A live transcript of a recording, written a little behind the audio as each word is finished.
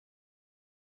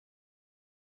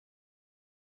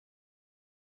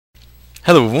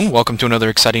Hello everyone, welcome to another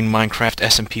exciting Minecraft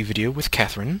SMP video with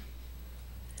Catherine.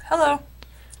 Hello.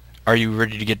 Are you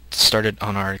ready to get started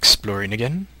on our exploring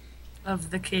again?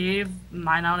 Of the cave,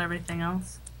 mine out everything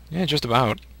else. Yeah, just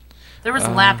about. There was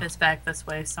lapis back this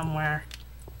way somewhere.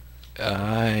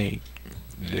 Okay.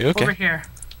 Over here.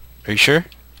 Are you sure?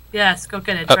 Yes, go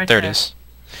get it. It's Oh, right there it is.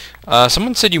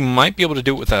 Someone said you might be able to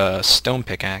do it with a stone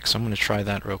pickaxe. I'm going to try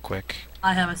that real quick.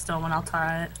 I have a stone one. I'll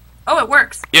try it. Oh, it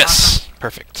works. Yes! Awesome.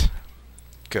 Perfect.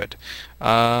 Good.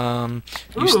 Ooh,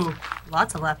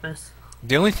 lots of lapis.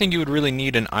 The only thing you would really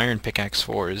need an iron pickaxe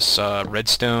for is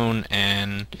redstone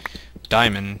and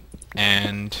diamond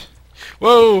and...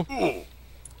 Whoa!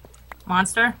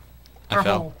 Monster? I Or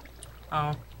fell. hole?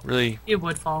 Oh, Really? you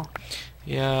would fall.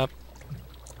 Yep.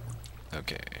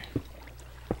 Okay.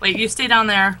 Wait, you stay down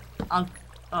there.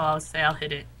 I'll say I'll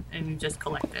hit it, and you just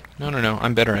collect it. No,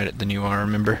 I'm better at it than you are,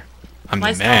 remember? I'm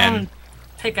My the man. stone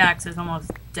pickaxe is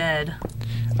almost dead.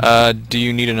 Do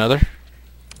you need another?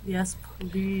 Yes,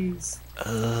 please.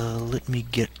 Let me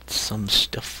get some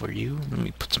stuff for you. Let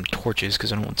me put some torches,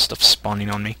 because I don't want stuff spawning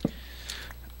on me.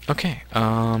 Okay,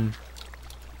 oh,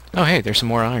 hey, there's some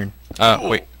more iron.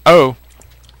 Wait. Oh!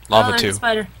 Lava there's too. a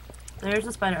spider. There's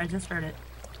a spider. I just heard it.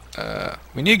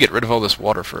 We need to get rid of all this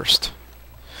water first.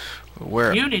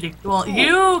 Where? You need to. Well,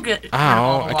 you get. rid of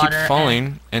all Ow, the I keep water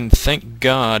falling, and thank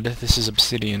God this is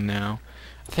obsidian now.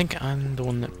 I think I'm the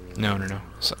one that... No.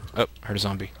 So, oh, heard a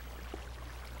zombie.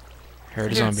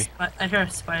 Heard a zombie. I hear a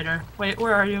spider. Wait,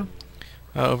 where are you?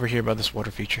 Over here by this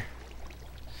water feature.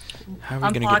 How are we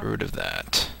I'm gonna get rid of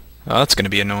that? Oh, that's gonna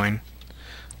be annoying.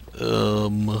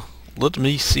 Let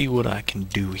me see what I can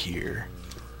do here.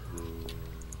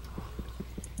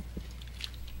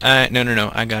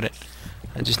 No, I got it.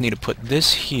 I just need to put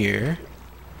this here,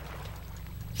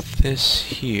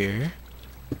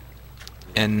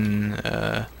 and,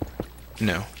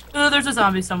 no. Oh, there's a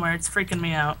zombie somewhere. It's freaking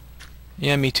me out.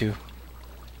 Yeah, me too.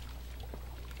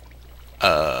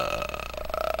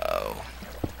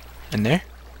 In there?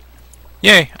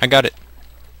 Yay, I got it.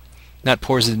 That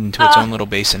pours it into its own little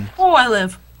basin. Oh, I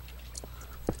live.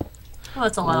 Oh,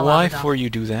 that's a lot of Why water. for you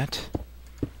do that?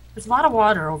 There's a lot of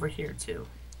water over here, too.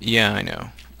 Yeah, I know.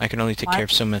 I can only take care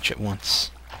of so much at once.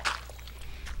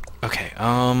 Okay,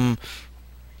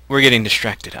 we're getting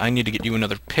distracted. I need to get you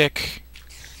another pick.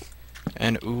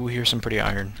 And, ooh, here's some pretty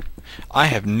iron. I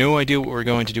have no idea what we're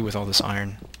going to do with all this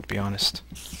iron, to be honest.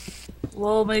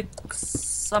 We'll make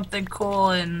something cool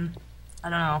and... I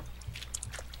don't know.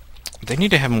 They need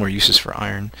to have more uses for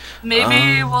iron.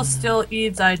 Maybe we'll steal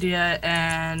Eid's idea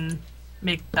and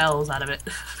make bells out of it.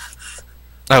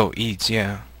 Oh, Eads,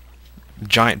 yeah.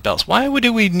 Giant bells. Why would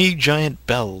we need giant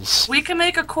bells? We can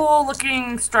make a cool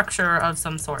looking structure of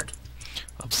some sort.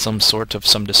 Of some sort, of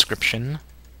some description.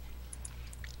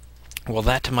 Well,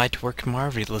 that might work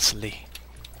marvelously.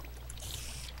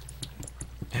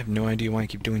 I have no idea why I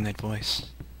keep doing that voice.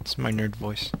 It's my nerd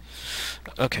voice.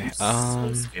 Okay,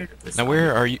 I'm so scared of this now one.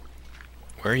 where are you?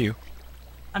 Where are you?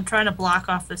 I'm trying to block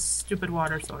off this stupid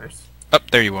water source. Oh,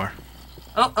 there you are.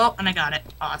 Oh, and I got it.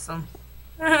 Awesome.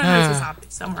 There's a zombie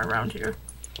somewhere around here.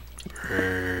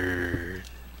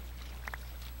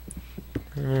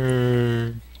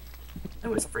 It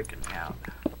was freaking me out.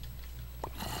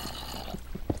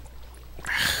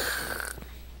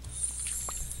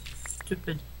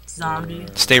 Stupid zombie.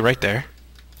 Stay right there.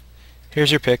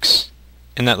 Here's your picks.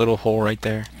 In that little hole right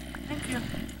there. Thank you.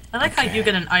 I like how you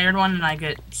get an iron one and I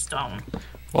get stone.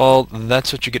 Well,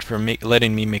 that's what you get for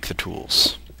letting me make the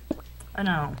tools. I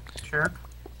know. Jerk.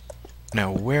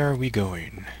 Now, where are we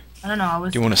going? I don't know. I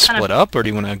was. Do you want to split up, or do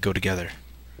you want to go together?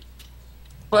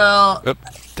 Well. Oh,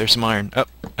 there's some iron. Oh,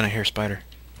 and I hear a spider.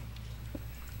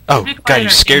 Oh, Be God, quiet you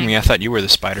or scared any- me. I thought you were the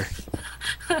spider.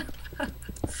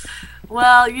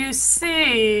 Well, you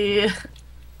see.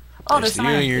 Oh, there's some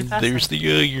iron. Get past There's it.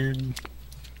 the iron.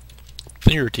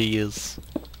 There it is.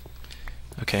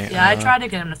 Okay. Yeah, I tried to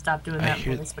get him to stop doing I that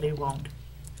hear- voice, but he won't.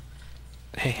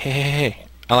 Hey.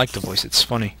 I like the voice. It's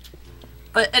funny.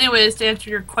 But anyways, to answer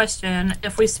your question,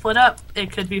 if we split up,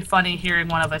 it could be funny hearing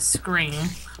one of us scream.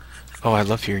 Oh, I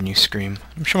love hearing you scream.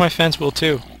 I'm sure my fans will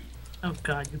too. Oh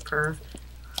god, you perv.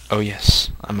 Oh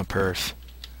yes, I'm a perv.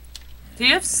 Do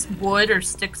you have wood or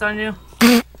sticks on you?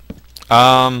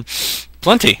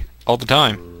 Plenty. All the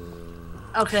time.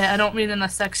 Okay, I don't mean in a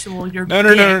sexual, you're No.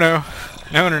 big.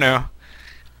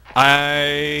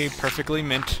 I perfectly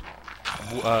meant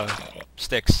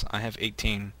sticks. I have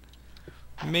 18.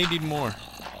 May need more.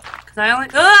 Cause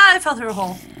I fell through a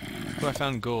hole. Oh, I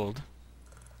found gold.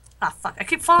 Ah, fuck, I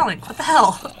keep falling. What the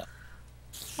hell?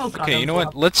 Oh god. Okay, you know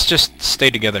what? Let's just stay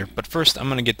together. But first, I'm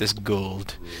gonna get this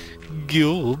gold.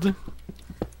 Gold.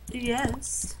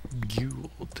 Yes. Gold.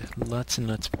 Lots and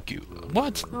lots of gold.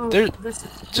 What? Oh, There's this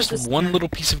just is one scary. little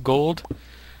piece of gold?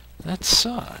 That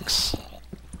sucks.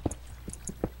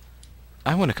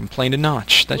 I want to complain to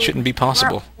Notch. That shouldn't be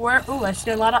possible. Where? Ooh, I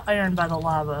see a lot of iron by the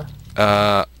lava.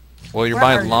 Well, you're Where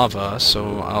by are you? lava,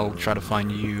 so I'll try to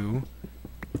find you.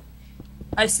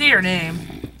 I see your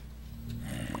name.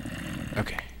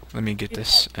 Okay, let me get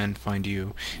this and find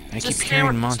you. I Just keep stay hearing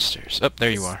where- monsters. Oh,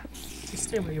 there you are. Just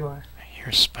stay where you are. I hear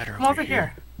a spider Come over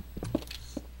here.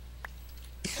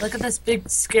 Look at this big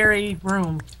scary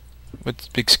room. What's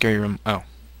big scary room? Oh,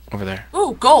 over there.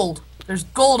 Ooh, gold. There's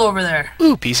gold over there.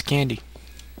 Ooh, piece of candy.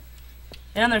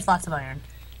 And there's lots of iron.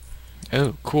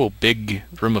 Oh, cool, big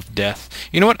room of death.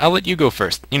 You know what? I'll let you go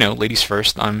first. You know, ladies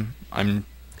first. I'm.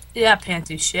 Yeah,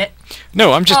 panty shit.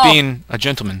 No, I'm just Oh. being a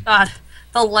gentleman. God,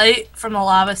 the light from the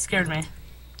lava scared me.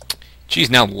 Geez,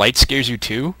 now light scares you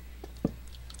too?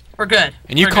 We're good.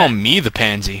 And you We're call good. me the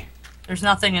pansy. There's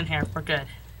nothing in here. We're good.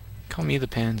 Call me the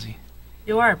pansy.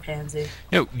 You are a pansy.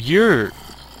 No, you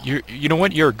know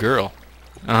what? You're a girl.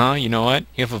 Uh-huh, you know what?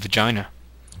 You have a vagina.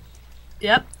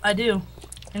 Yep, I do.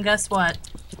 And guess what?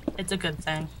 It's a good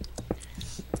thing.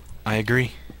 I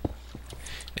agree.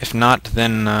 If not,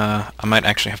 then, I might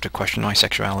actually have to question my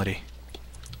sexuality.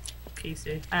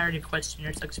 PC. I already questioned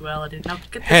your sexuality. Now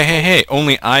get this. Hey,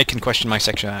 only I can question my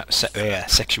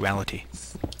sexuality.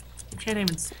 You can't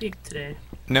even speak today.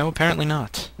 No, apparently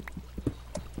not.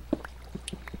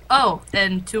 Oh,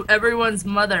 and to everyone's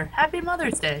mother, Happy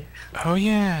Mother's Day. Oh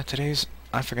yeah,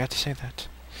 I forgot to say that.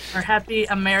 Or Happy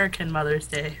American Mother's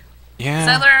Day. 'Cause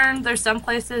I Yeah, learned there's some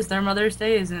places their Mother's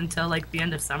Day isn't until like the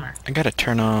end of summer. I gotta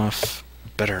turn off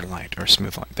better light, or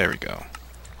smooth light. There we go.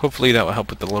 Hopefully that will help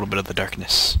with a little bit of the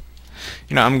darkness.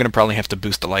 You know, I'm gonna probably have to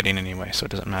boost the lighting anyway, so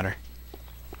it doesn't matter.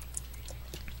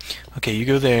 Okay, you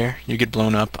go there, you get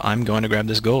blown up, I'm going to grab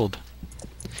this gold.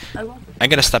 I love it. I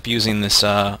gotta stop using this,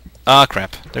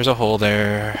 crap. There's a hole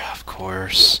there, of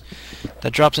course.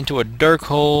 That drops into a dark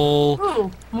hole.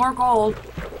 Ooh, more gold.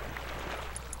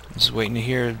 Just waiting to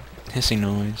hear a hissing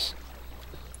noise.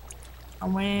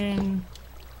 I'm waiting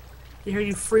to hear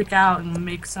you freak out and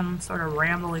make some sort of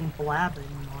rambling,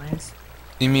 blabbing noise.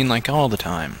 You mean like all the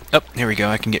time? Oh, here we go,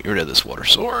 I can get rid of this water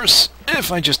source. If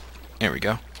I just... There we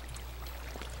go.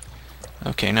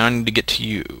 Okay, now I need to get to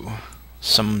you.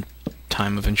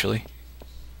 Sometime eventually.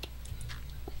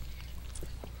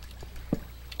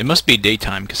 It must be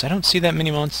daytime, because I don't see that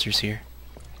many monsters here.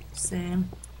 Same.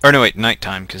 Or no, wait,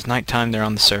 nighttime, because nighttime they're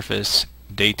on the surface,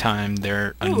 daytime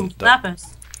they're... Ooh,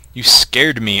 lapis. You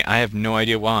scared me, I have no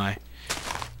idea why.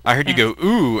 I heard you go,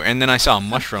 ooh, and then I saw a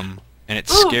mushroom, and it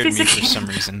Ooh, scared piece me of for some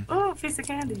candy. reason. Ooh, piece of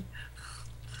candy.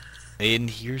 And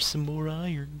here's some more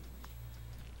iron.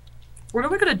 What are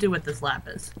we gonna do with this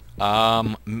lapis?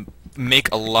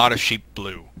 Make a lot of sheep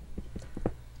blue.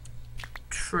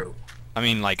 True. I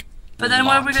mean, like, But then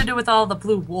what are we lot. gonna do with all the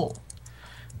blue wool?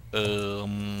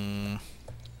 I'm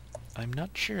not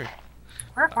sure.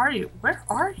 Where are you? Where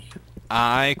are you?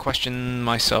 I question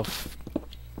myself.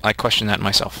 I question that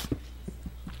myself.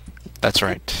 That's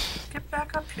right. Get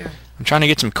back up here. I'm trying to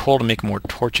get some coal to make more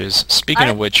torches. Speaking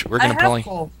of which, we're gonna I probably... have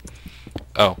coal.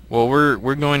 Oh, well,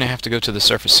 we're going to have to go to the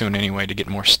surface soon anyway to get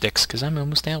more sticks, because I'm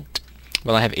almost out.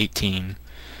 Well, I have 18.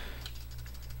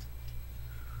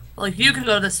 Like you can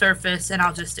go to the surface and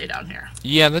I'll just stay down here.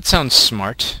 Yeah, that sounds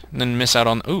smart. And then miss out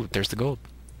on... Ooh, there's the gold.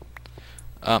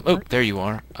 Oh, there you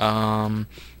are. Where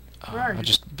are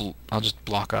you? I'll just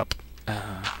block up.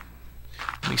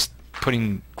 At least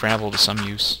putting gravel to some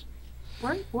use.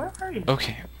 Where are you?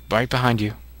 Okay, right behind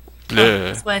you. Oh, Blah.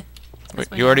 this way. Wait,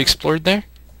 way. you already explored there?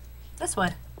 This way.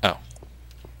 Oh.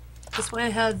 This way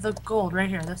had the gold right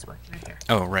here. This way. Right here.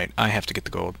 Oh, right. I have to get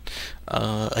the gold.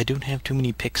 I don't have too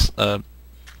many picks,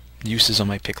 uses on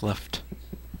my pick left.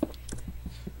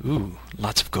 Ooh,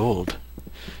 lots of gold.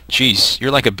 Jeez,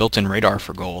 you're like a built-in radar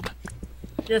for gold.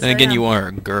 Yes, Then again, I am. you are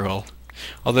a girl.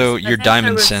 Although I your think diamond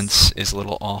there was- sense is a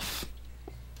little off.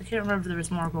 I can't remember if there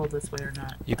was more gold this way or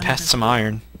not. You I don't passed think some so.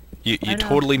 iron. You I know.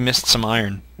 totally missed some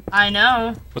iron. I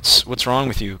know. What's wrong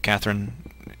with you, Catherine?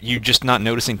 You just not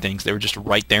noticing things. They were just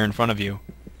right there in front of you.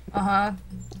 Uh-huh.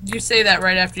 You say that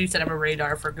right after you said I'm a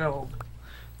radar for gold.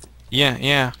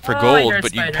 Yeah, for Oh, I gold, hear a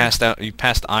but you spider. you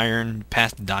passed iron, you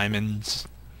passed diamonds,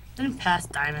 Didn't pass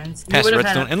diamonds. You passed would've had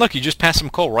redstone, and look, you just passed some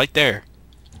coal right there.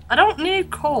 I don't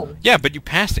need coal. Yeah, but you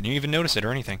passed it. You didn't even notice it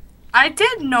or anything. I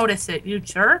did notice it, you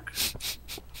jerk.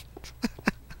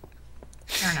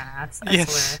 You're an ass. I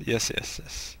swear.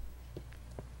 Yes.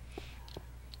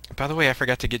 By the way, I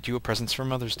forgot to get you a present for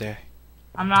Mother's Day.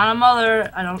 I'm not a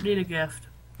mother. I don't need a gift.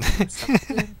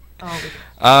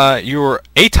 Oh, You're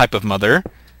a type of mother,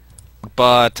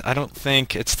 but I don't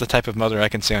think it's the type of mother I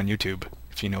can say on YouTube,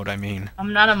 if you know what I mean.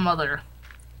 I'm not a mother.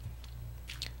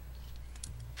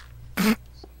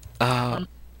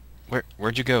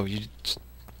 Where'd you go?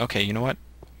 Okay, you know what?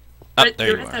 Up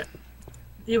there you are.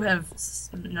 You have...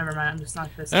 Never mind, I'm just not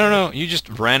gonna say No, you just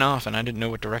ran off and I didn't know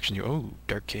what direction you... Oh,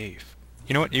 dark cave.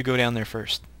 You know what? You go down there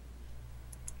first.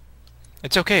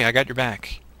 It's okay, I got your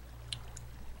back.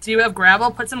 Do you have gravel?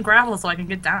 Put some gravel so I can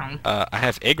get down. I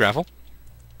have a gravel.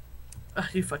 Ugh,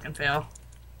 you fucking fail.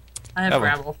 I have Oh, well.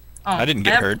 gravel. Oh, I didn't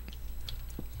get hurt.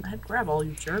 I had gravel,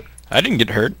 you jerk. I didn't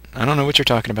get hurt. I don't know what you're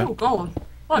talking about. Oh, gold.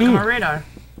 Look, Ooh. I'm a radar.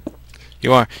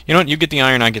 You are. You know what? You get the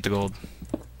iron, I get the gold.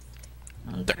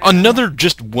 Okay. Another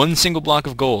just one single block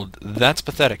of gold. That's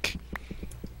pathetic.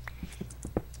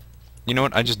 You know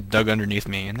what? I just dug underneath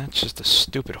me, and that's just a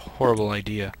stupid, horrible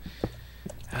idea.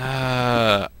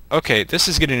 Okay, this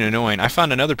is getting annoying. I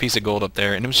found another piece of gold up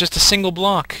there, and it was just a single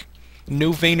block.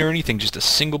 No vein or anything, just a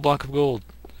single block of gold.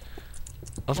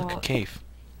 Oh, look, a cave.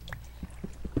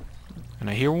 And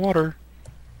I hear water.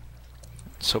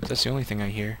 Let's hope that's the only thing I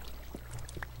hear.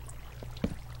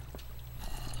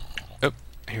 Oh,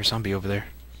 I hear a zombie over there.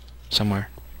 Somewhere.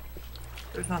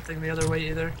 There's nothing the other way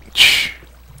either. Shh.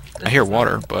 I hear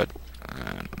water, but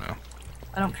I don't know.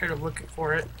 I don't care to look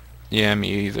for it. Yeah, me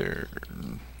either.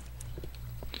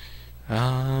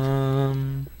 I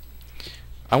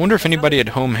wonder if anybody at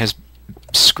home has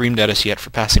screamed at us yet for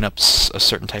passing up a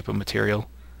certain type of material.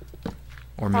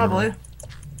 Or mineral. Probably.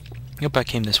 Yep, I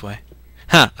came this way.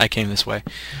 Ha! I came this way.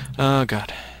 Oh,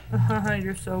 God.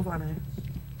 You're so funny.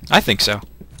 I think so.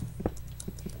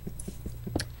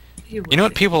 You know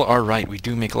what? People are right. We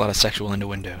do make a lot of sexual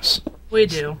innuendos. We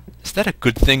do. Is that a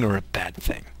good thing or a bad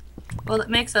thing? Well, it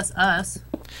makes us us.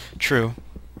 True.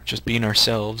 We're just being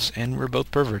ourselves, and we're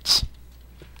both perverts.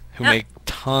 Who Yep. make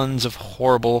tons of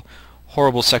horrible,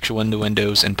 horrible sexual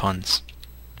innuendos and puns.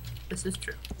 This is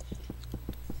true.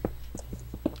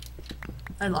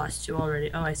 I lost you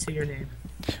already. Oh, I see your name.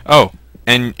 Oh,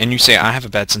 and you say I have a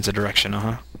bad sense of direction,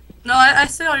 uh-huh. No, I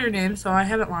see all your names, so I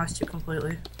haven't lost you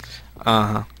completely.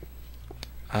 Uh-huh.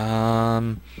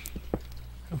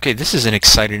 Okay, this isn't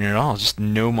exciting at all. Just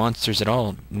no monsters at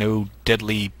all. No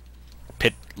deadly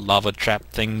pit lava trap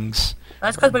things.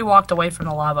 That's because we walked away from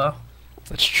the lava.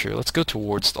 That's true. Let's go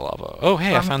towards the lava. Oh,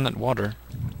 hey, I found that water.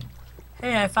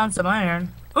 Hey, I found some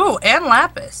iron. Ooh, and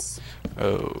lapis.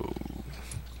 Oh.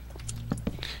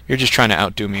 You're just trying to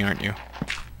outdo me, aren't you?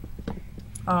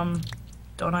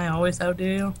 Don't I always outdo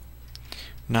you?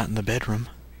 Not in the bedroom.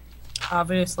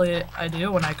 Obviously, I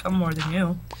do when I come more than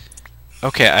you.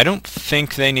 Okay, I don't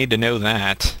think they need to know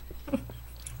that.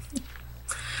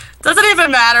 Doesn't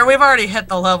even matter. We've already hit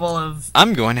the level of...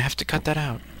 I'm going to have to cut that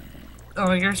out.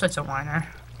 Oh, you're such a whiner.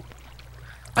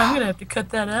 I'm gonna have to cut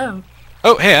that out.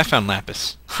 Oh, hey, I found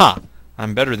lapis. Ha!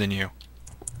 I'm better than you.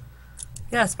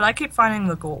 Yes, but I keep finding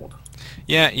the gold.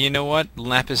 Yeah, you know what?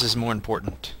 Lapis is more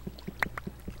important.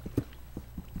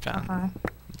 Found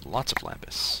lots of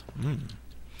lapis.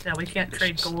 Yeah, we can't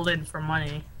trade gold in for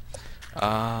money.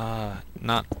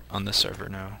 Not on this server,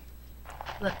 no.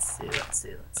 Let's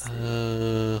see.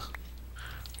 Oh,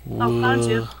 found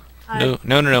you. Hi.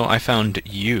 No, I found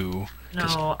you.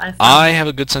 No, I have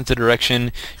a good sense of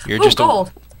direction. You're just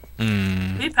gold.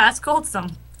 a... We passed gold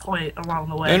some point along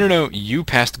the way. No, you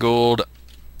passed gold.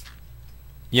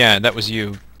 Yeah, that was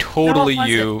you. Totally No, it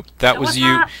you. wasn't. That It was was you.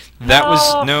 not. That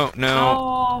was... No. No.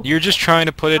 No. You're just trying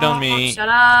to put it on me. Shut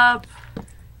up.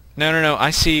 No.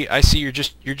 I see. You're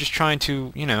just trying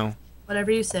to, you know...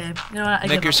 Whatever you say. You know what? I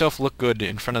Make give yourself look good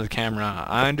in front of the camera.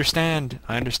 I understand.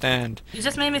 You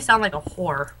just made me sound like a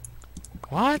whore.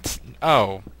 What?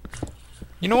 Oh.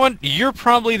 You know what? You're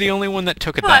probably the only one that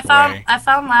took it that way. I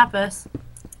found lapis.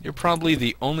 You're probably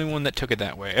the only one that took it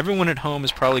that way. Everyone at home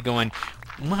is probably going,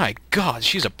 my God,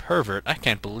 she's a pervert. I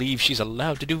can't believe she's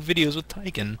allowed to do videos with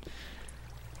Tyken.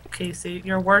 Casey,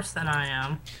 you're worse than I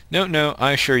am. No,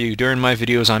 I assure you, during my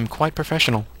videos I'm quite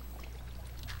professional.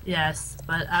 Yes,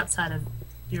 but outside of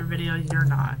your videos, you're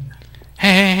not.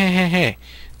 Hey.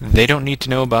 They don't need to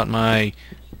know about my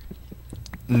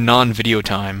non-video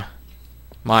time.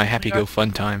 My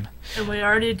happy-go-fun time. And we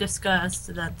already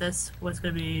discussed that this was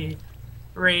going to be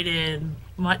rated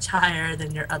much higher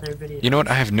than your other videos. You know what?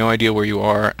 I have no idea where you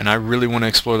are, and I really want to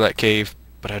explore that cave,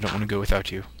 but I don't want to go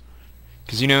without you.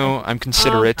 Because, you know, I'm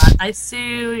considerate. Oh, God, I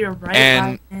see you. You're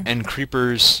right. And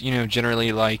creepers, you know,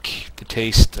 generally like the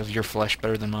taste of your flesh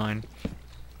better than mine.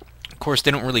 Of course,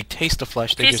 they don't really taste the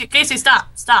flesh. They Casey,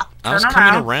 stop. I was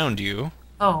coming around you.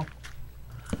 Oh.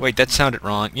 Wait, that sounded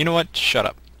wrong. You know what? Shut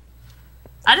up.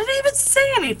 I didn't even say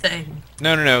anything.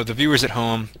 No. The viewers at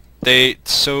home, they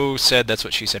so said that's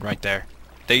what she said right there.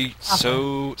 They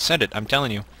so said it. I'm telling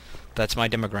you. That's my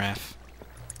demograph.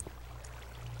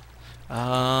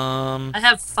 I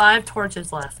have 5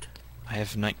 torches left. I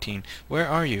have 19. Where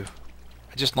are you?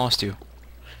 I just lost you.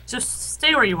 Just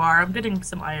stay where you are. I'm getting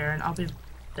some iron. I'll be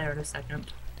there in a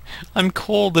second. I'm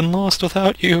cold and lost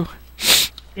without you.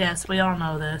 Yes, we all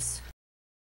know this.